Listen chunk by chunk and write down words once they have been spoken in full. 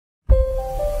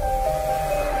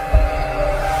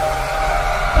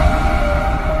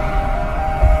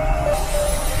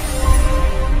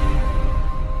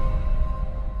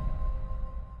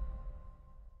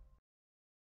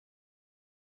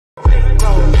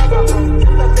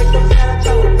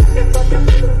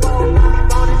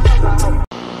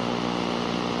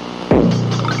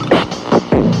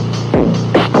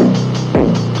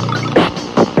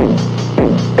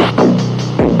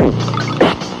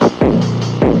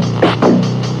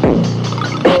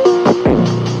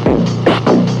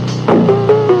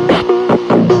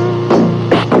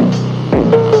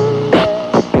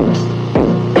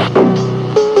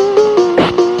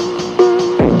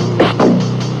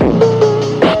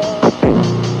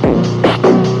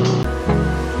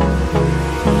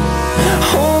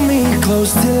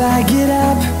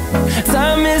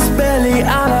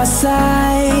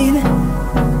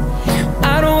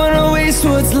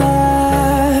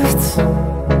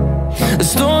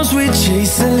storms we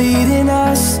chase are leading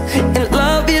us, and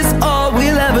love is all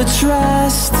we'll ever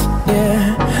trust. Yeah,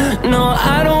 no,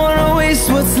 I don't wanna waste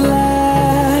what's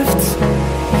left.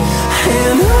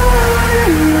 And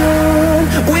on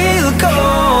we'll go,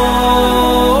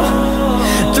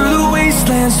 through the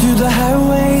wastelands, through the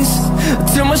highways,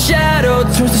 till my shadow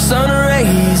turns to sun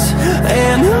rays.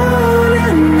 And on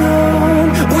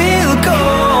we'll go,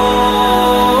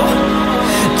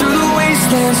 through the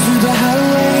wastelands, through the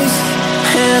highways,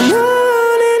 and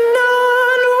on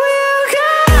we'll go.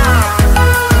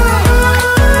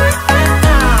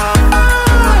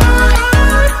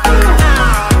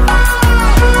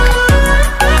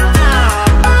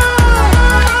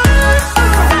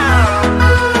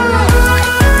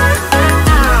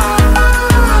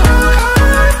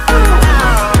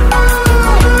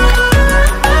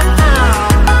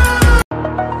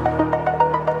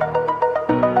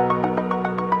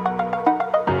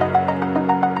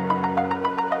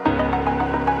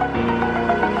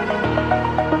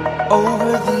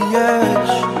 Over the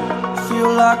edge,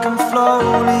 feel like I'm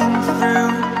floating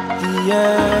through the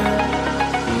air.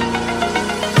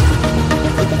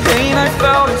 The pain I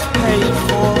felt is paid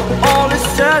for, all is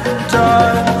said and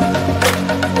done.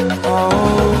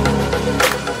 Oh,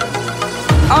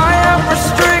 I am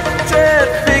restricted,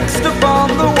 fixed upon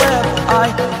the web. I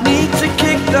need to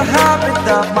kick the habit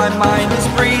that my mind is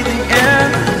breathing in.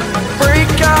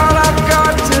 Break out, I've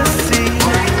got to see.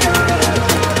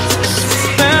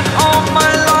 All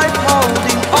my life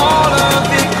holding all of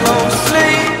it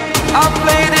closely. I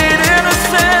played it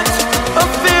innocent, a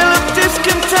feel of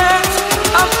discontent.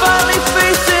 I'm finally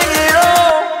facing it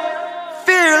all,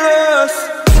 fearless.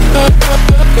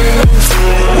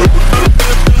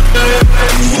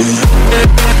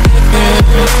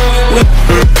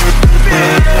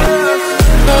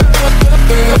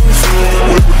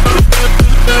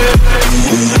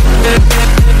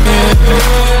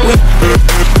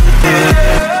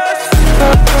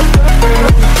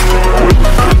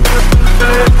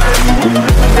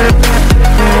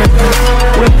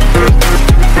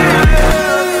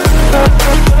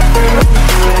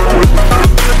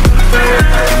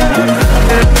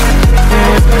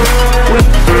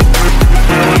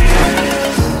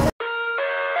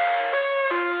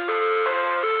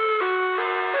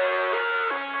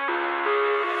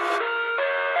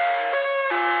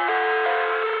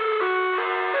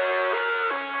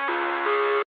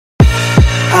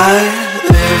 I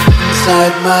live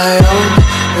inside my own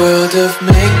world of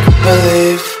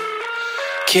make-believe.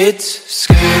 Kids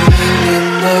screaming in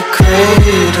the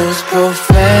cradles,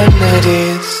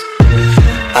 profanities.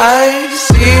 I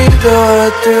see the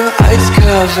world through eyes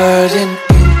covered in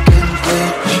ink and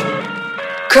bleach.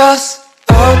 Cross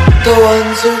out the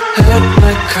ones who heard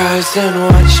my cries and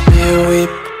watched me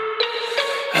weep.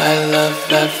 I love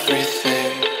everything.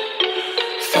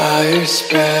 Fire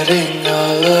spreading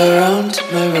all around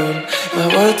my room. My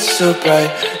world's so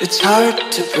bright, it's hard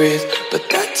to breathe, but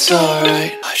that's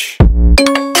alright. Hush.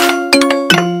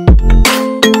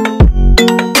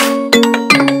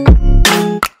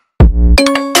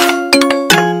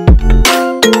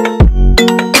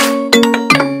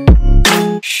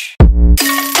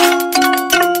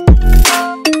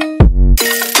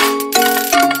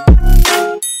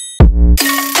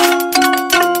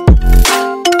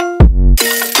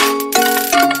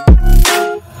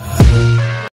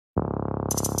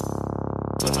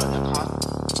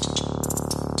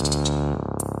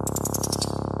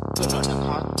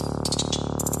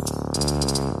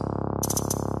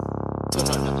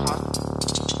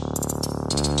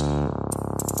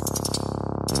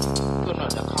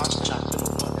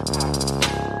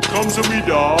คำสมิ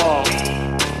ดา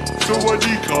สวัส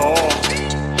ดีค่ะ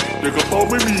เดี๋ยวกระเป๋า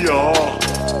ไม่มียา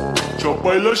จบไป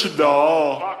แล้วชดา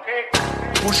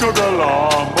ผู้ชอบดารา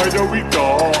ไม่ดาวิกา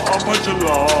อัมพัชล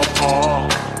าภา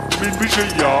มินพิช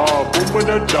ยาบุ๋มบรร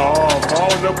ณดามา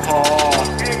อนภา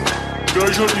เดย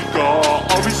โชติกา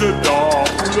อภิสดา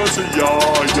อุลสยา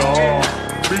ยา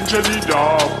บินชนิดา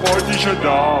ปอยติชด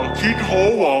าคิดโห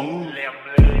วัง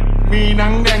มีหนั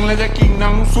งแดงแล้วจะกินหนั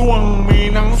งส้วงมี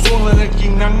หนังส้วงแล้วจะกิ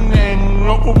นหนังแดงแ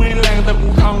ล้วกูไม่แรงแต่กู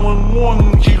ทำมึงม่วง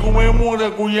ชีกูไม่ม่วงแต่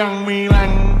กูยังมีแร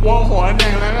งว่าหัวแด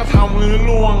งแล้วก็ทำมือ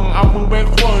ล่วงเอามึงไป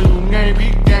ขั้วอยู่ไงพริ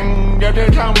กแกงเดี๋ยวเดิน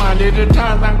ท่ามาเดี๋ยวเดินท่า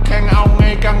ตั้งแข่งเอาไง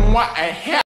กังวะไอ้แฮ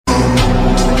ะ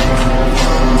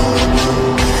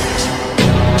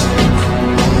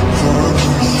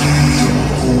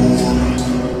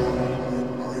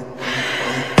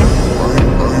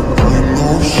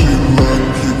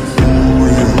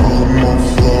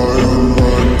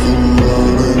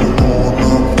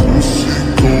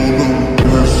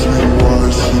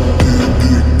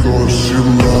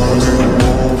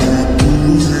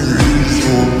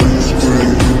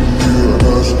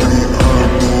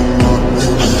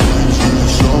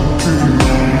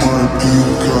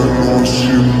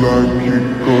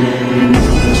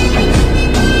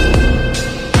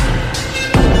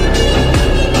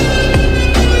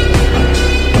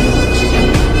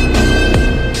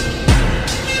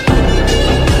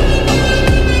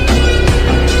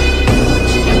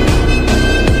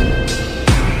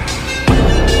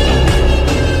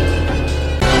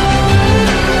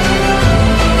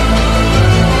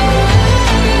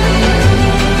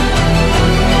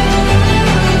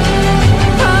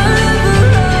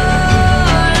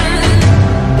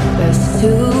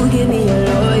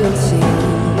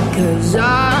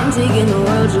I'm taking the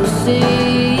world, you'll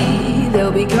see.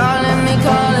 They'll be calling me,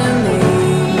 calling me.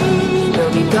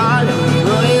 They'll be calling me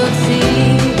royalty.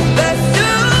 Best to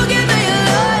give me your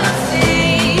loyalty,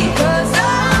 'cause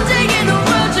I'm taking the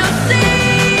world, you'll see.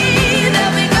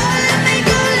 They'll be calling me,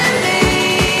 calling me.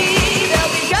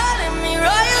 They'll be calling me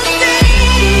royalty.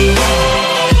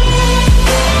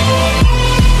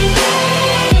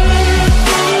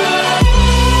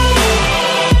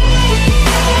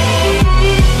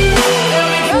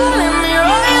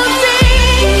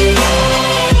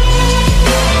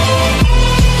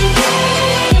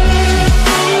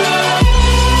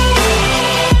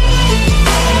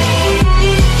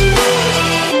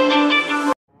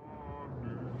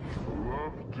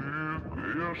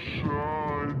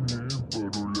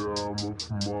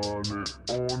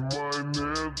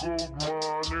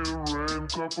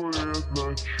 Couple years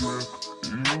not check.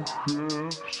 You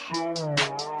have some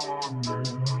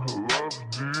money. Love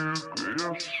deep,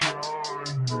 you're shiny.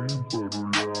 But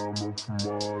I'm of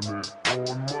money.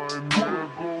 On my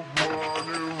neck of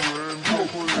money. Rain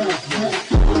couple years not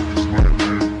check.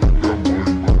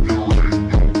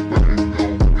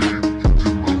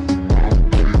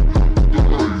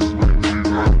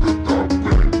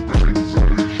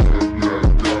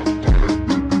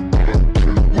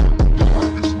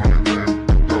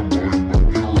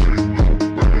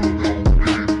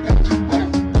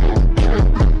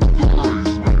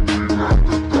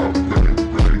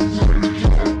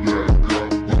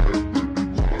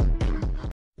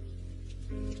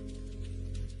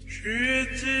 Tu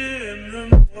étais,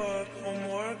 aime-le-moi,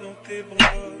 prends-moi dans tes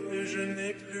bras, et je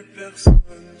n'ai plus personne.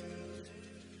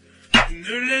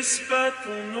 Ne laisse pas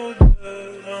ton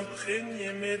odeur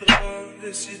imprégner mes draps,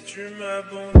 et si tu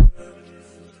m'abandonnes,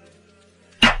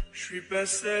 je suis pas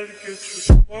celle que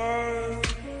tu crois,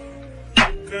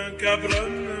 aucun cabron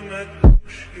ne m'a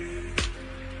touché.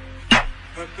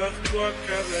 À part toi,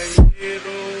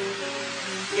 caballero,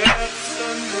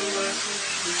 personne ne m'a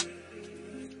touché.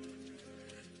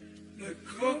 La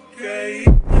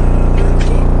cocaïne